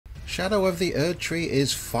Shadow of the Erdtree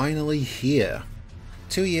is finally here.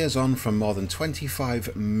 2 years on from more than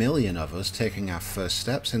 25 million of us taking our first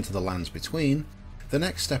steps into the lands between, the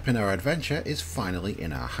next step in our adventure is finally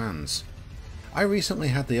in our hands. I recently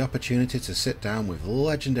had the opportunity to sit down with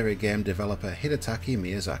legendary game developer Hidetaki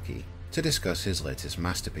Miyazaki to discuss his latest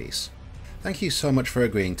masterpiece. Thank you so much for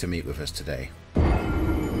agreeing to meet with us today.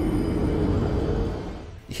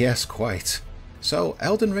 Yes, quite. So,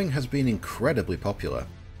 Elden Ring has been incredibly popular.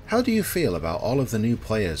 How do you feel about all of the new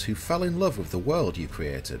players who fell in love with the world you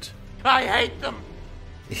created? I hate them!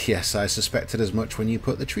 Yes, I suspected as much when you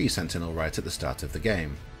put the Tree Sentinel right at the start of the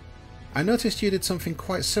game. I noticed you did something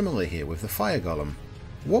quite similar here with the Fire Golem.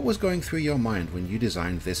 What was going through your mind when you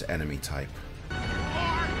designed this enemy type?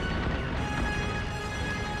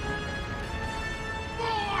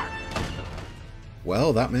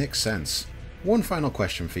 Well, that makes sense. One final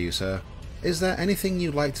question for you, sir. Is there anything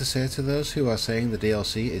you'd like to say to those who are saying the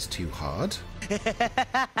DLC is too hard?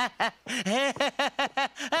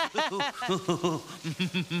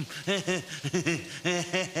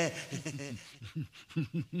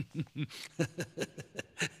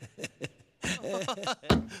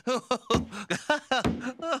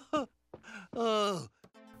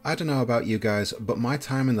 I don't know about you guys, but my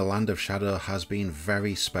time in the Land of Shadow has been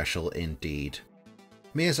very special indeed.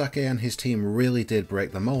 Miyazaki and his team really did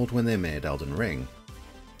break the mold when they made Elden Ring.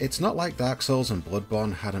 It's not like Dark Souls and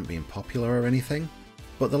Bloodborne hadn't been popular or anything,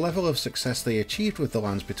 but the level of success they achieved with the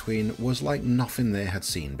Lands Between was like nothing they had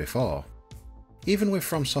seen before. Even with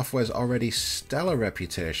FromSoftware's already stellar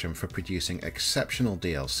reputation for producing exceptional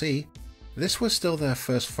DLC, this was still their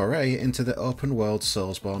first foray into the open world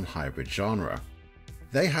Soulsborne hybrid genre.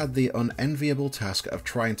 They had the unenviable task of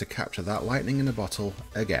trying to capture that lightning in a bottle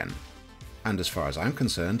again. And as far as I'm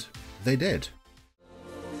concerned, they did.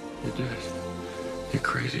 You did. You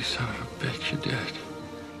crazy son of a bitch, you did.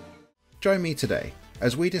 Join me today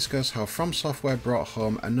as we discuss how FromSoftware brought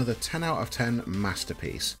home another 10 out of 10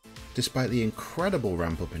 masterpiece, despite the incredible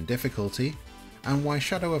ramp up in difficulty, and why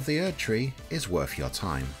Shadow of the Erdtree is worth your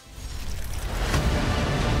time.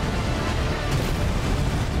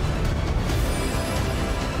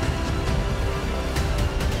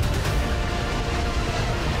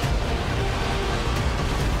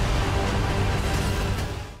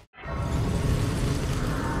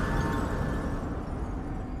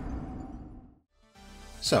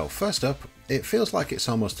 So first up, it feels like it's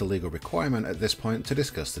almost a legal requirement at this point to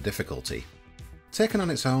discuss the difficulty. Taken on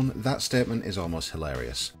its own, that statement is almost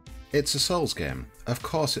hilarious. It's a Souls game, of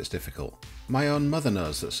course it's difficult. My own mother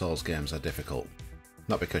knows that Souls games are difficult.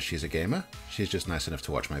 Not because she's a gamer, she's just nice enough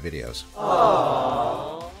to watch my videos.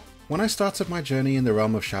 Aww. When I started my journey in the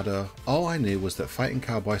realm of Shadow, all I knew was that Fighting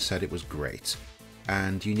Cowboy said it was great,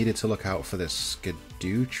 and you needed to look out for this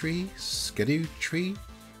skidoo tree?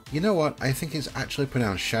 You know what, I think it's actually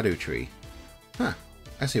pronounced Shadow Tree. Huh,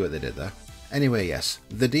 I see what they did there. Anyway, yes,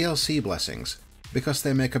 the DLC blessings, because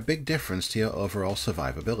they make a big difference to your overall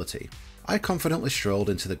survivability. I confidently strolled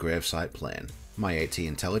into the gravesite plane, my 80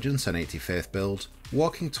 intelligence and 80 faith build,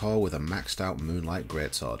 walking tall with a maxed out moonlight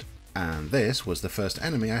greatsword, and this was the first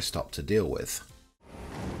enemy I stopped to deal with.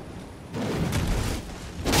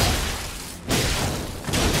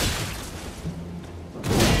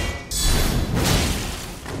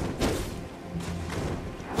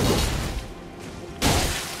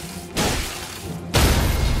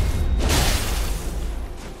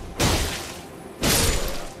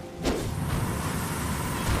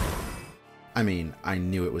 I mean, I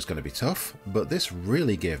knew it was going to be tough, but this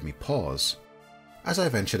really gave me pause. As I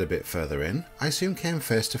ventured a bit further in, I soon came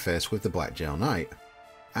face to face with the Black Jail Knight,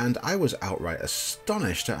 and I was outright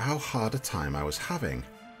astonished at how hard a time I was having.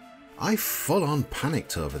 I full on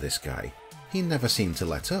panicked over this guy. He never seemed to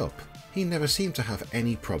let up. He never seemed to have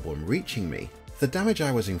any problem reaching me. The damage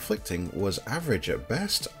I was inflicting was average at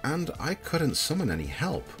best, and I couldn't summon any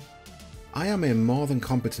help. I am a more than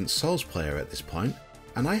competent Souls player at this point,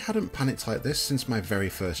 and I hadn't panicked like this since my very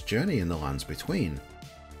first journey in the Lands Between.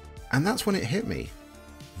 And that's when it hit me.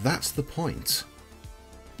 That's the point.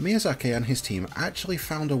 Miyazaki and his team actually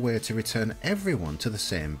found a way to return everyone to the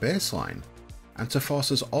same baseline, and to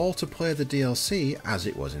force us all to play the DLC as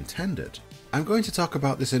it was intended. I'm going to talk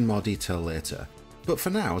about this in more detail later, but for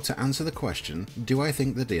now, to answer the question, do I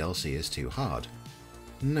think the DLC is too hard?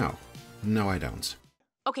 No. No, I don't.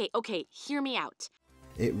 Okay, hear me out.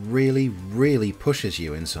 It really pushes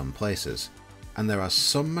you in some places, and there are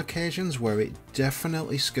some occasions where it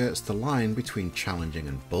definitely skirts the line between challenging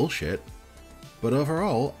and bullshit, but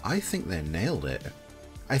overall, I think they nailed it.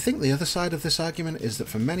 I think the other side of this argument is that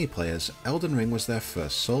for many players, Elden Ring was their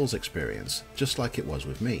first Souls experience, just like it was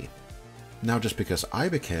with me. Now just because I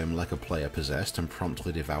became like a player possessed and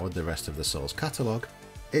promptly devoured the rest of the Souls catalogue,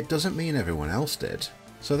 it doesn't mean everyone else did.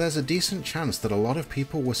 So there's a decent chance that a lot of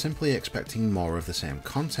people were simply expecting more of the same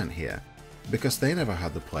content here, because they never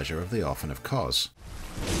had the pleasure of the Orphan of Kos.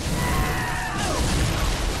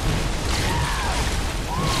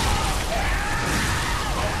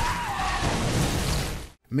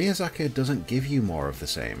 Miyazaki doesn't give you more of the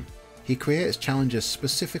same. He creates challenges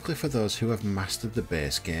specifically for those who have mastered the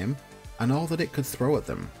base game and all that it could throw at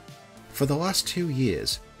them. For the last 2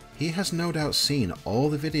 years, he has no doubt seen all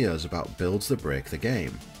the videos about builds that break the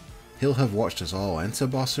game. He'll have watched us all enter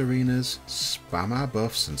boss arenas, spam our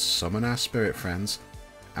buffs and summon our spirit friends,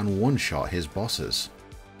 and one-shot his bosses.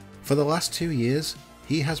 For the last 2 years,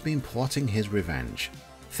 he has been plotting his revenge,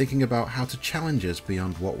 thinking about how to challenge us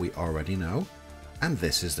beyond what we already know, and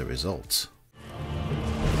this is the result.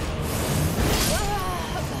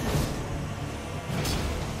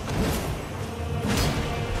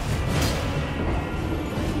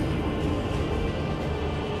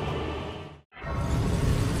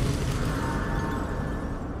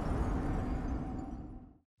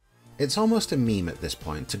 It's almost a meme at this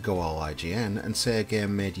point to go all IGN and say a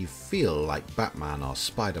game made you feel like Batman or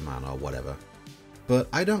Spider-Man or whatever. But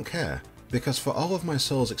I don't care, because for all of my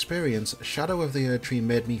Souls experience, Shadow of the Erdtree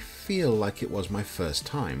made me feel like it was my first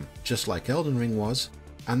time, just like Elden Ring was,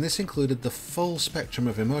 and this included the full spectrum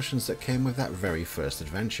of emotions that came with that very first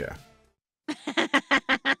adventure.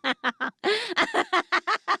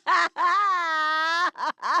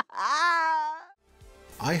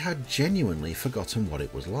 I had genuinely forgotten what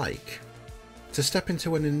it was like. To step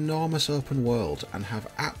into an enormous open world and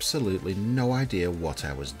have absolutely no idea what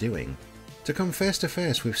I was doing. To come face to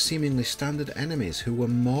face with seemingly standard enemies who were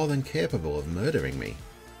more than capable of murdering me.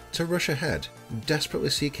 To rush ahead,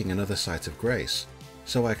 desperately seeking another site of grace,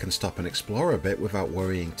 so I can stop and explore a bit without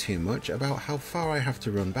worrying too much about how far I have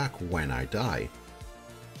to run back when I die.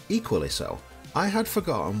 Equally so, I had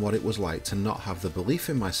forgotten what it was like to not have the belief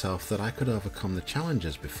in myself that I could overcome the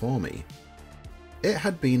challenges before me. It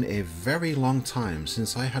had been a very long time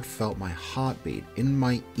since I had felt my heartbeat in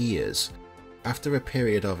my ears after a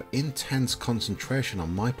period of intense concentration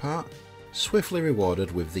on my part, swiftly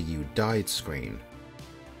rewarded with the "You died" screen.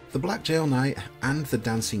 The Black Jail Knight and the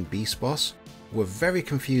Dancing Beast boss were very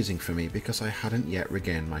confusing for me because I hadn't yet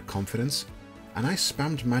regained my confidence, and I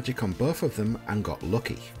spammed magic on both of them and got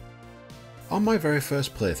lucky. On my very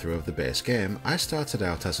first playthrough of the base game, I started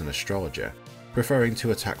out as an astrologer, preferring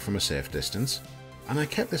to attack from a safe distance, and I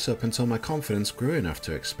kept this up until my confidence grew enough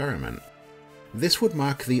to experiment. This would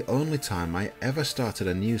mark the only time I ever started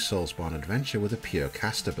a new Soulsborne adventure with a pure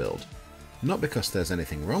caster build. Not because there's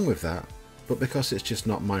anything wrong with that, but because it's just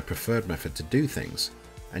not my preferred method to do things,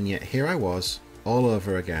 and yet here I was, all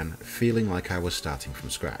over again, feeling like I was starting from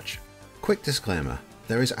scratch. Quick disclaimer,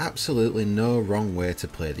 there is absolutely no wrong way to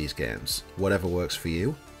play these games. Whatever works for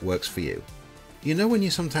you, works for you. You know when you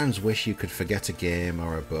sometimes wish you could forget a game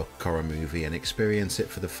or a book or a movie and experience it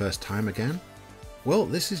for the first time again? Well,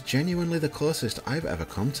 this is genuinely the closest I've ever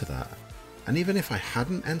come to that. And even if I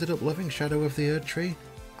hadn't ended up loving Shadow of the Erdtree,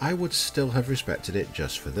 I would still have respected it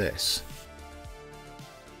just for this.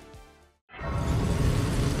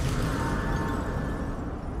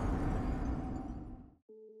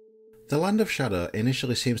 The Land of Shadow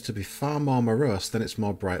initially seems to be far more morose than its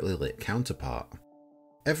more brightly lit counterpart.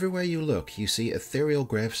 Everywhere you look, you see ethereal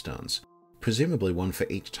gravestones, presumably one for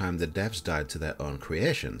each time the devs died to their own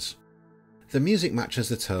creations. The music matches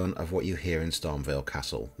the tone of what you hear in Stormveil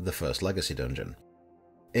Castle, the first Legacy dungeon.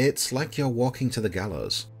 It's like you're walking to the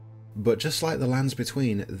gallows, but just like the lands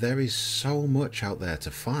between, there is so much out there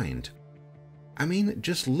to find. I mean,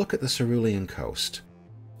 just look at the Cerulean coast.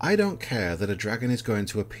 I don't care that a dragon is going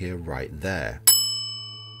to appear right there,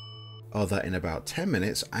 or that in about 10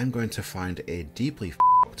 minutes I'm going to find a deeply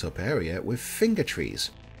f***ed up area with finger trees.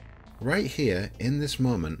 Right here, in this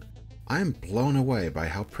moment, I'm blown away by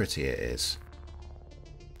how pretty it is.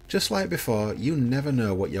 Just like before, you never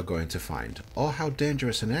know what you're going to find, or how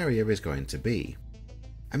dangerous an area is going to be.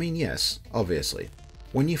 I mean, yes, obviously.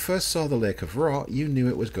 When you first saw the Lake of Rot, you knew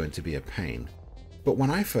it was going to be a pain. But when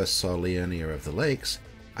I first saw Liurnia of the Lakes,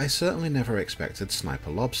 I certainly never expected sniper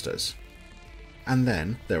lobsters. And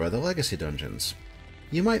then there are the Legacy dungeons.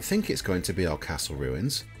 You might think it's going to be all castle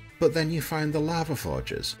ruins, but then you find the lava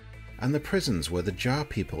forges, and the prisons where the jar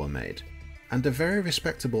people are made, and a very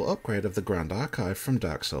respectable upgrade of the Grand Archive from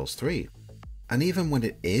Dark Souls 3. And even when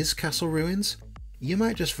it is castle ruins, you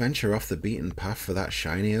might just venture off the beaten path for that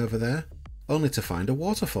shiny over there, only to find a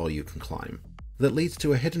waterfall you can climb, that leads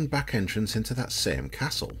to a hidden back entrance into that same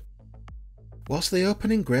castle. Whilst the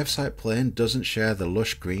opening gravesite plain doesn't share the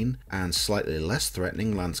lush green and slightly less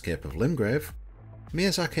threatening landscape of Limgrave,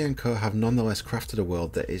 Miyazaki and co have nonetheless crafted a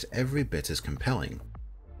world that is every bit as compelling.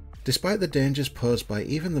 Despite the dangers posed by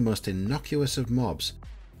even the most innocuous of mobs,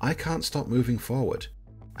 I can't stop moving forward,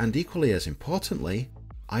 and equally as importantly,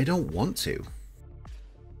 I don't want to.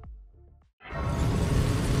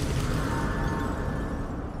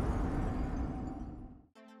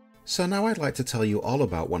 So now I'd like to tell you all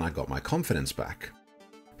about when I got my confidence back.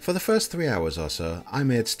 For the first 3 hours or so, I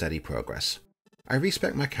made steady progress. I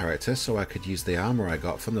respec'd my character so I could use the armour I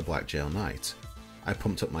got from the Black Jail Knight. I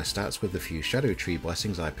pumped up my stats with the few Shadow Tree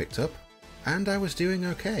blessings I picked up, and I was doing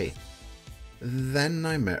okay. Then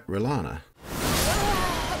I met R'hllana.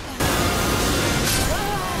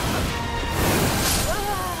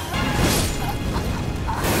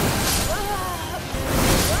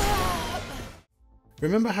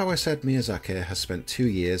 Remember how I said Miyazaki has spent 2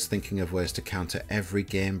 years thinking of ways to counter every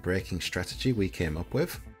game-breaking strategy we came up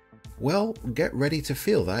with? Well, get ready to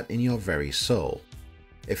feel that in your very soul.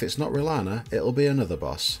 If it's not R'hllana, it'll be another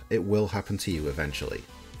boss. It will happen to you eventually.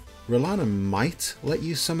 R'hllana might let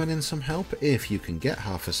you summon in some help if you can get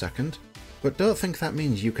half a second, but don't think that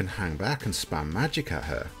means you can hang back and spam magic at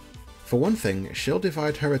her. For one thing, she'll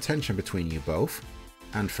divide her attention between you both,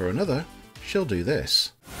 and for another, she'll do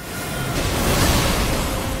this.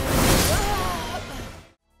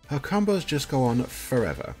 Her combos just go on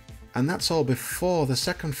forever, and that's all before the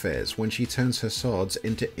second phase when she turns her swords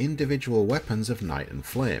into individual weapons of night and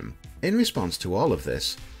flame. In response to all of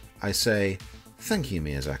this, I say, thank you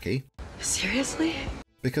Miyazaki. Seriously?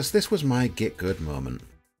 Because this was my get good moment.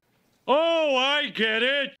 Oh, I get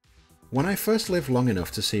it! When I first lived long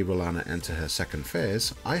enough to see R'hllana enter her second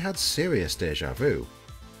phase, I had serious deja vu.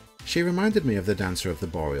 She reminded me of the Dancer of the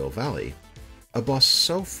Boreal Valley, a boss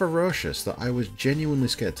so ferocious that I was genuinely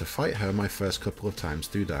scared to fight her my first couple of times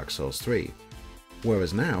through Dark Souls 3,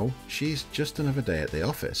 whereas now she's just another day at the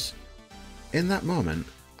office. In that moment,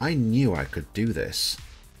 I knew I could do this.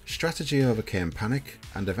 Strategy overcame panic,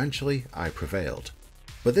 and eventually I prevailed.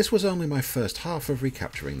 But this was only my first half of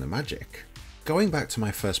recapturing the magic. Going back to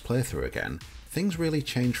my first playthrough again, things really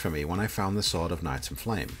changed for me when I found the Sword of Night and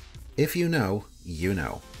Flame. If you know, you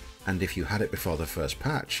know. And if you had it before the first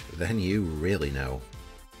patch, then you really know.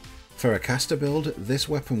 For a caster build, this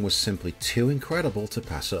weapon was simply too incredible to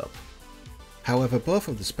pass up. However, both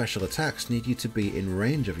of the special attacks need you to be in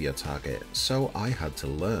range of your target, so I had to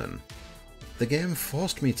learn. The game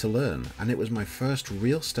forced me to learn, and it was my first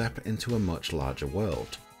real step into a much larger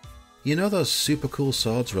world. You know those super cool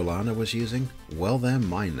swords R'hllana was using? Well, they're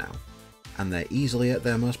mine now, and they're easily at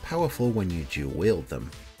their most powerful when you dual wield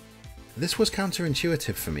them. This was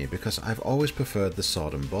counterintuitive for me because I've always preferred the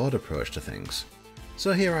sword and board approach to things.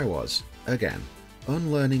 So here I was, again,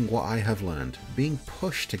 unlearning what I have learned, being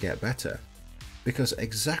pushed to get better. Because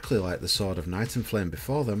exactly like the Sword of Night and Flame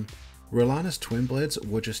before them, R'hllana's twin blades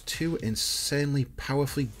were just too insanely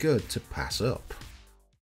powerfully good to pass up.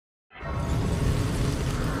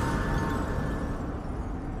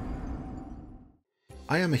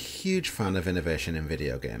 I am a huge fan of innovation in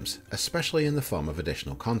video games, especially in the form of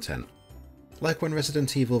additional content. Like when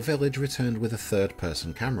Resident Evil Village returned with a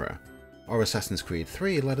third-person camera, or Assassin's Creed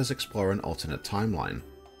 3 let us explore an alternate timeline,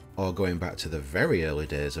 or going back to the very early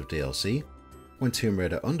days of DLC, when Tomb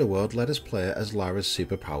Raider Underworld let us play as Lara's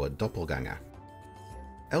superpowered doppelganger.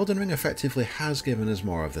 Elden Ring effectively has given us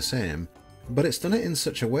more of the same, but it's done it in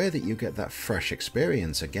such a way that you get that fresh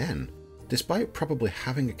experience again, despite probably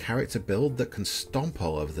having a character build that can stomp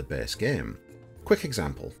all over the base game. Quick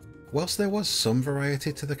example. Whilst there was some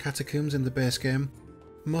variety to the catacombs in the base game,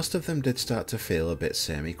 most of them did start to feel a bit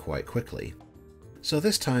samey quite quickly. So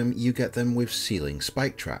this time you get them with ceiling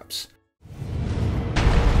spike traps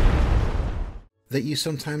that you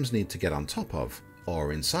sometimes need to get on top of,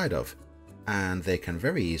 or inside of, and they can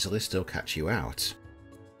very easily still catch you out.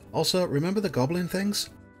 Also, remember the goblin things?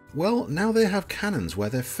 Well, now they have cannons where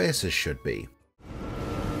their faces should be.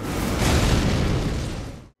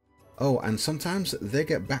 Oh, and sometimes they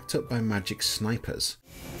get backed up by magic snipers.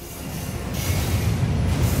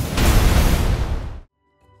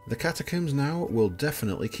 The catacombs now will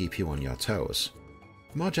definitely keep you on your toes.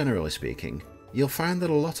 More generally speaking, you'll find that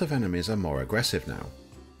a lot of enemies are more aggressive now.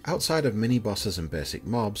 Outside of mini-bosses and basic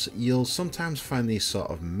mobs, you'll sometimes find these sort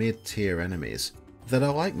of mid-tier enemies that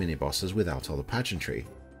are like mini-bosses without all the pageantry.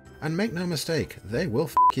 And make no mistake, they will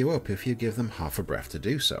f*** you up if you give them half a breath to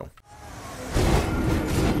do so.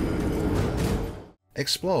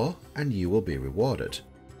 Explore, and you will be rewarded.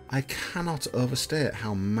 I cannot overstate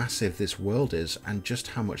how massive this world is and just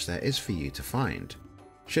how much there is for you to find.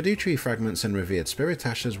 Erdtree fragments and revered spirit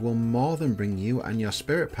ashes will more than bring you and your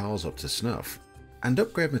spirit pals up to snuff. And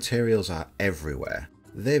upgrade materials are everywhere.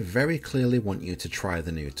 They very clearly want you to try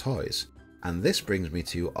the new toys. And this brings me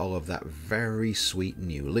to all of that very sweet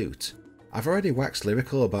new loot. I've already waxed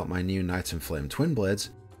lyrical about my new Night and Flame twin blades,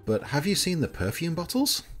 but have you seen the perfume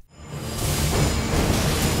bottles?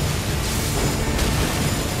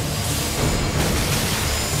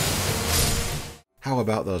 How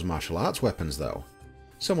about those martial arts weapons though?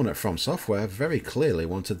 Someone at FromSoftware very clearly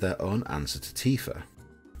wanted their own answer to Tifa.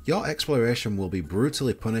 Your exploration will be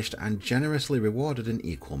brutally punished and generously rewarded in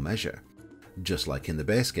equal measure, just like in the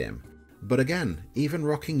base game. But again, even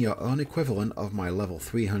rocking your own equivalent of my level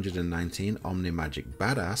 319 Omnimagic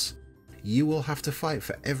Badass, you will have to fight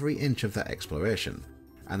for every inch of that exploration,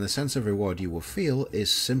 and the sense of reward you will feel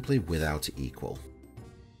is simply without equal.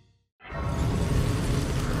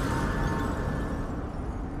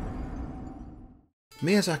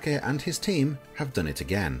 Miyazaki and his team have done it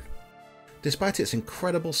again. Despite its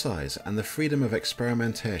incredible size and the freedom of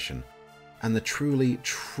experimentation, and the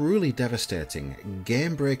truly devastating,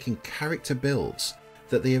 game-breaking character builds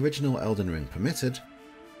that the original Elden Ring permitted,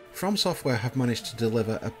 FromSoftware have managed to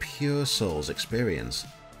deliver a pure Souls experience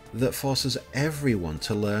that forces everyone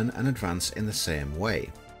to learn and advance in the same way,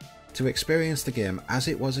 to experience the game as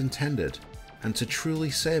it was intended, and to truly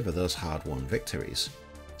savour those hard-won victories.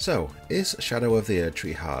 So, is Shadow of the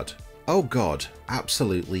Erdtree hard? Oh god,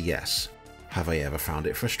 absolutely yes. Have I ever found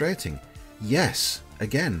it frustrating? Yes,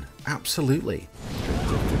 again, absolutely.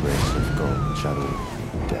 The grace of God,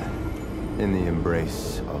 shadow, death, in the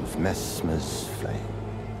embrace of Mesmer's flame.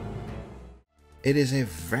 It is a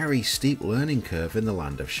very steep learning curve in the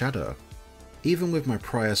land of Shadow. Even with my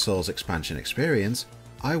prior Souls expansion experience,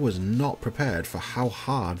 I was not prepared for how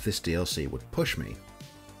hard this DLC would push me.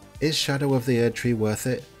 Is Shadow of the Erdtree worth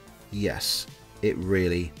it? Yes, it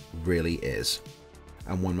really is.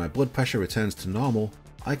 And when my blood pressure returns to normal,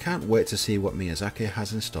 I can't wait to see what Miyazaki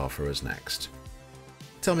has in store for us next.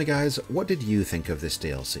 Tell me guys, what did you think of this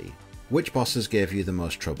DLC? Which bosses gave you the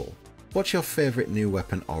most trouble? What's your favourite new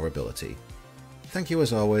weapon or ability? Thank you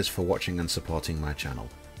as always for watching and supporting my channel.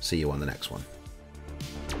 See you on the next one.